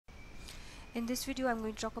In this video, I'm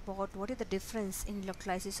going to talk about what is the difference in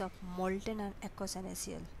electrolysis of molten and aqueous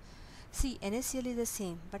NaCl. See, NaCl is the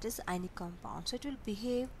same, but it's ionic compound, so it will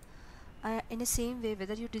behave in the same way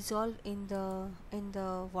whether you dissolve in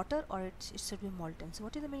the water or it should be molten. So,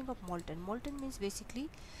 what is the meaning of molten? Molten means basically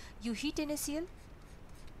you heat NaCl,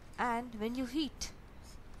 and when you heat,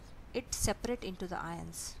 it separate into the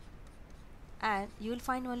ions, and you will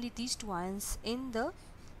find only these two ions in the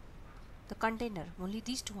container. Only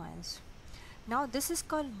these two ions. Now this is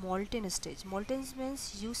called molten stage. Molten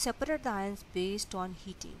means you separate the ions based on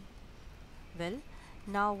heating. Well,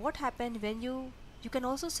 now what happened when you can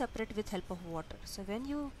also separate with help of water. So when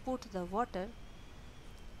you put the water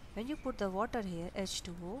here,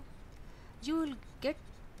 H2O, you will get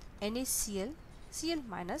NaCl, Cl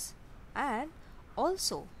minus, and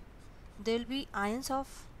also there will be ions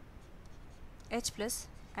of H plus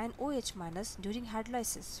and OH minus during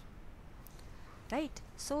hydrolysis. Right,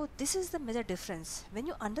 so this is the major difference. When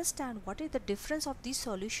you understand what is the difference of this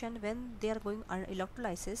solution when they are going on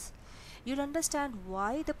electrolysis, you'll understand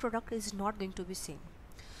why the product is not going to be same.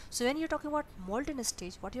 So when you're talking about molten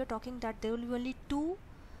stage, what you're talking that there will be only two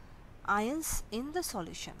ions in the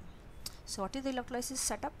solution. So what is the electrolysis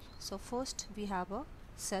setup? So first we have a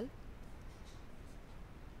cell.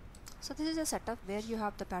 So this is a setup where you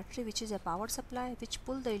have the battery, which is a power supply which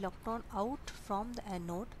pull the electron out from the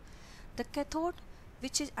anode, the cathode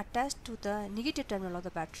which is attached to the negative terminal of the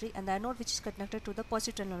battery, and the anode which is connected to the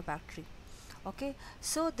positive terminal of the battery. Okay,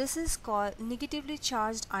 so this is called negatively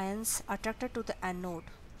charged ions attracted to the anode.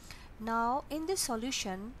 Now in this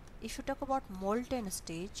solution, if you talk about molten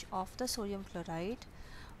stage of the sodium chloride,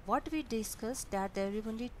 what we discussed that there will be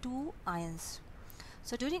only two ions.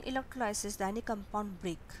 So during electrolysis, the ionic compound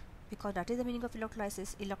break, because that is the meaning of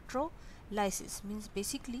electrolysis. Electrolysis means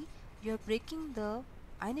basically you are breaking the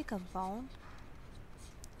ionic compound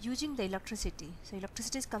using the electricity. So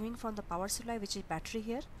electricity is coming from the power supply, which is battery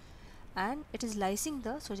here, and it is lysing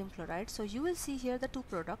the sodium chloride. So you will see here the two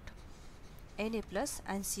product, Na plus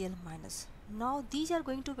and Cl minus. Now these are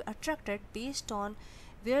going to be attracted based on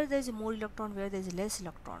where there is more electron, where there is less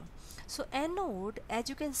electron. So anode, as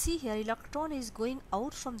you can see here, electron is going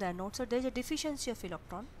out from the anode, so there is a deficiency of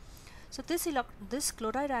electron. So this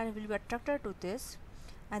chloride ion will be attracted to this,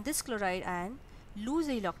 and this chloride ion lose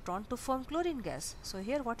the electron to form chlorine gas. So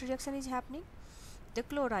here what reaction is happening? The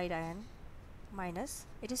chloride ion minus,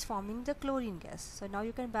 it is forming the chlorine gas. So now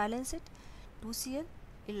you can balance it, 2Cl,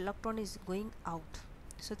 electron is going out.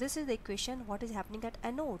 So this is the equation what is happening at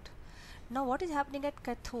anode. Now what is happening at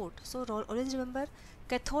cathode? So always remember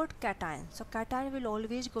cathode cation. So cation will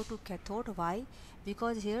always go to cathode. Why?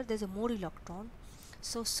 Because here there is a more electron.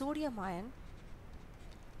 So sodium ion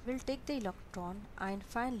will take the electron, and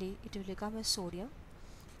finally it will become a sodium,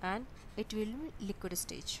 and it will be liquid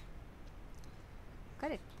stage.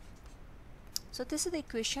 Correct. So this is the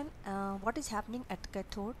equation what is happening at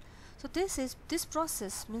cathode. So this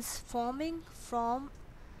process means forming from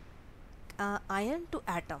ion to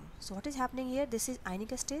atom. So what is happening here? This is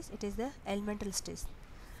ionic stage, it is the elemental stage.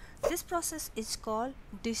 This process is called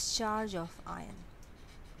discharge of ion.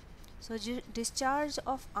 So discharge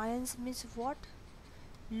of ions means what?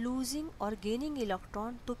 Losing or gaining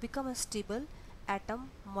electron to become a stable atom,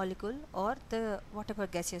 molecule, or the whatever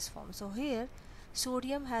gaseous form. So here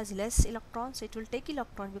sodium has less electrons, so it will take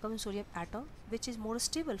electron, become sodium atom, which is more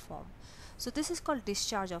stable form. So this is called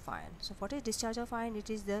discharge of ion. So what is discharge of ion? It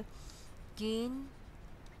is the gain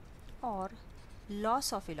or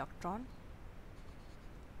loss of electron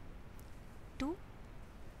to,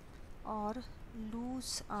 or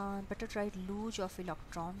lose, better write lose of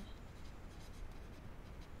electron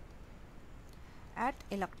at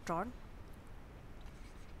electron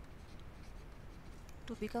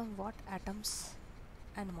to become what? Atoms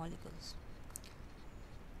and molecules.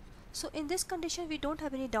 So in this condition we don't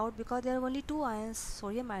have any doubt, because there are only two ions,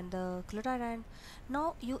 sodium and the chloride ion.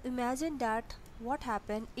 Now you imagine that what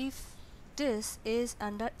happen if this is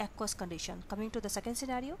under aqueous condition. Coming to the second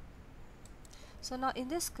scenario. So now in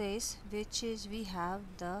this case, which is we have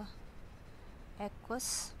the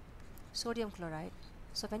aqueous sodium chloride.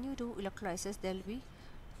 So when you do electrolysis, there will be,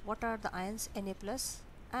 what are the ions? Na plus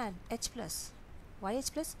and H plus. Why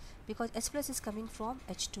H plus? Because H plus is coming from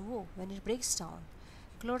H2O when it breaks down,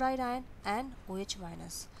 chloride ion and OH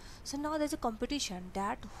minus. So now there is a competition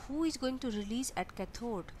that who is going to release at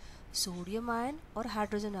cathode, sodium ion or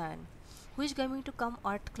hydrogen ion? Who is going to come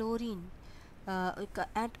at chlorine,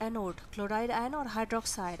 at anode, chloride ion or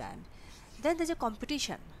hydroxide ion? Then there is a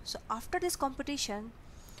competition. So after this competition,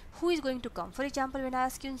 who is going to come? For example, when I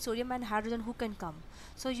ask you in sodium and hydrogen, who can come?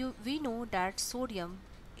 So we know that sodium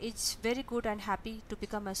is very good and happy to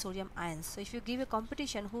become a sodium ions. So if you give a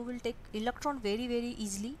competition who will take electron very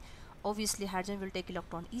easily, obviously hydrogen will take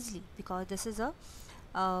electron easily, because this is a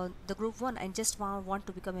the group 1 and just want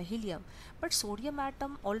to become a helium. But sodium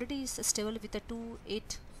atom already is stable with a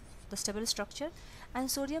 2,8, the stable structure,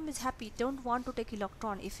 and sodium is happy, don't want to take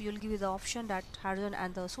electron if you will give the option that hydrogen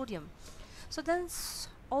and the sodium. So then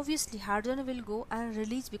obviously hydrogen will go and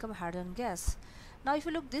release, become hydrogen gas. Now if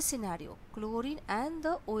you look this scenario, chlorine and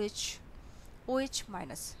the OH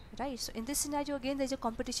minus, right? So in this scenario again there is a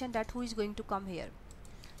competition that who is going to come here.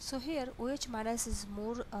 So here OH minus is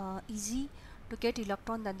more easy to get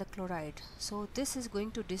electron than the chloride, so this is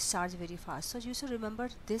going to discharge very fast. So you should remember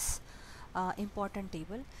this important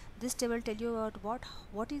table. This table tell you about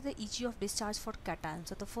what is the EG of discharge for cation.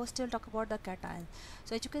 So the first table talk about the cation.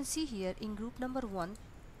 So as you can see here in group number 1,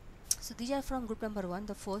 so these are from group number 1,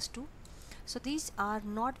 the first two. So these are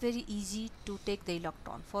not very easy to take the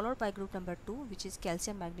electron, followed by group number 2, which is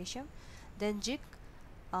calcium, magnesium, then zinc,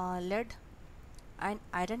 lead, and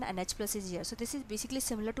iron, and H plus is here. So this is basically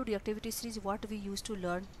similar to reactivity series what we used to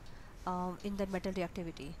learn in the metal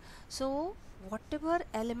reactivity. So whatever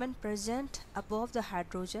element present above the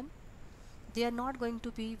hydrogen, they are not going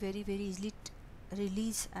to be very easily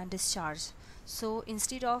release and discharge. So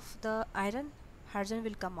instead of the iron, hydrogen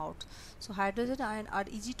will come out. So hydrogen ion are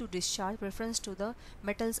easy to discharge, reference to the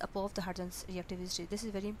metals above the hydrogen's reactivity. This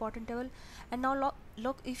is very important table. And now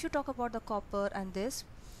look, if you talk about the copper and these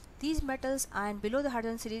metals ion below the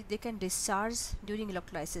hydrogen series, they can discharge during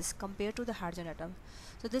electrolysis compared to the hydrogen atom.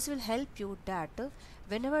 So this will help you that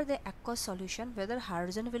whenever the aqueous solution, whether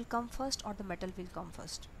hydrogen will come first or the metal will come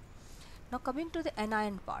first. Now coming to the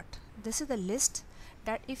anion part, this is the list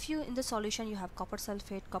that if you in the solution you have copper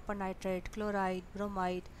sulfate, copper nitrate, chloride,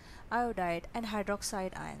 bromide, iodide, and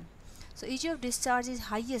hydroxide ion. So EG of discharge is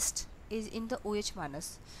highest is in the OH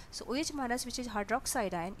minus. So OH minus, which is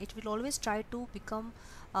hydroxide ion, it will always try to become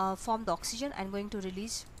form the oxygen and going to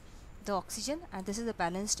release the oxygen, and this is the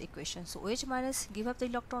balanced equation. So OH minus give up the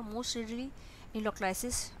electron most readily in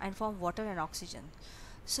electrolysis and form water and oxygen.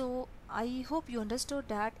 So I hope you understood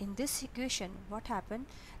that in this equation what happened,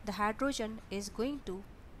 the hydrogen is going to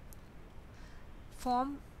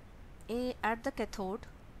form at the cathode.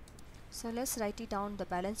 So let's write it down, the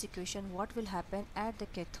balance equation, what will happen at the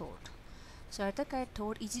cathode. So at the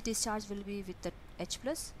cathode EG discharge will be with the H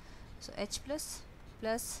plus. So H plus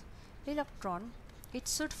plus electron, it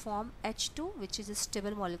should form H2, which is a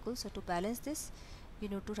stable molecule. So to balance this you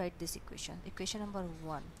need to write this equation, equation number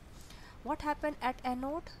 1. What happened at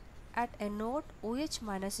anode? At anode OH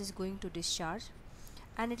minus is going to discharge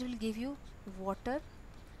and it will give you water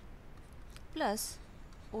plus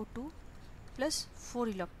O2 plus 4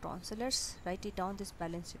 electrons. So let's write it down, this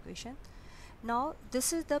balance equation. Now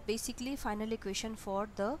this is the basically final equation for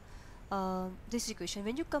the this equation.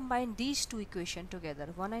 When you combine these two equations together,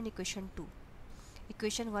 1 and equation 2,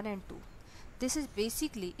 equation 1 and 2, this is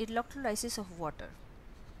basically electrolysis of water.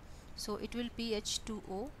 So it will be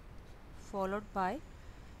H2O followed by,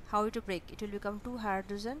 how it will break, it will become 2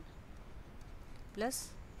 hydrogen plus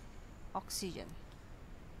oxygen.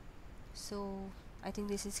 So I think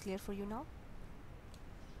this is clear for you now.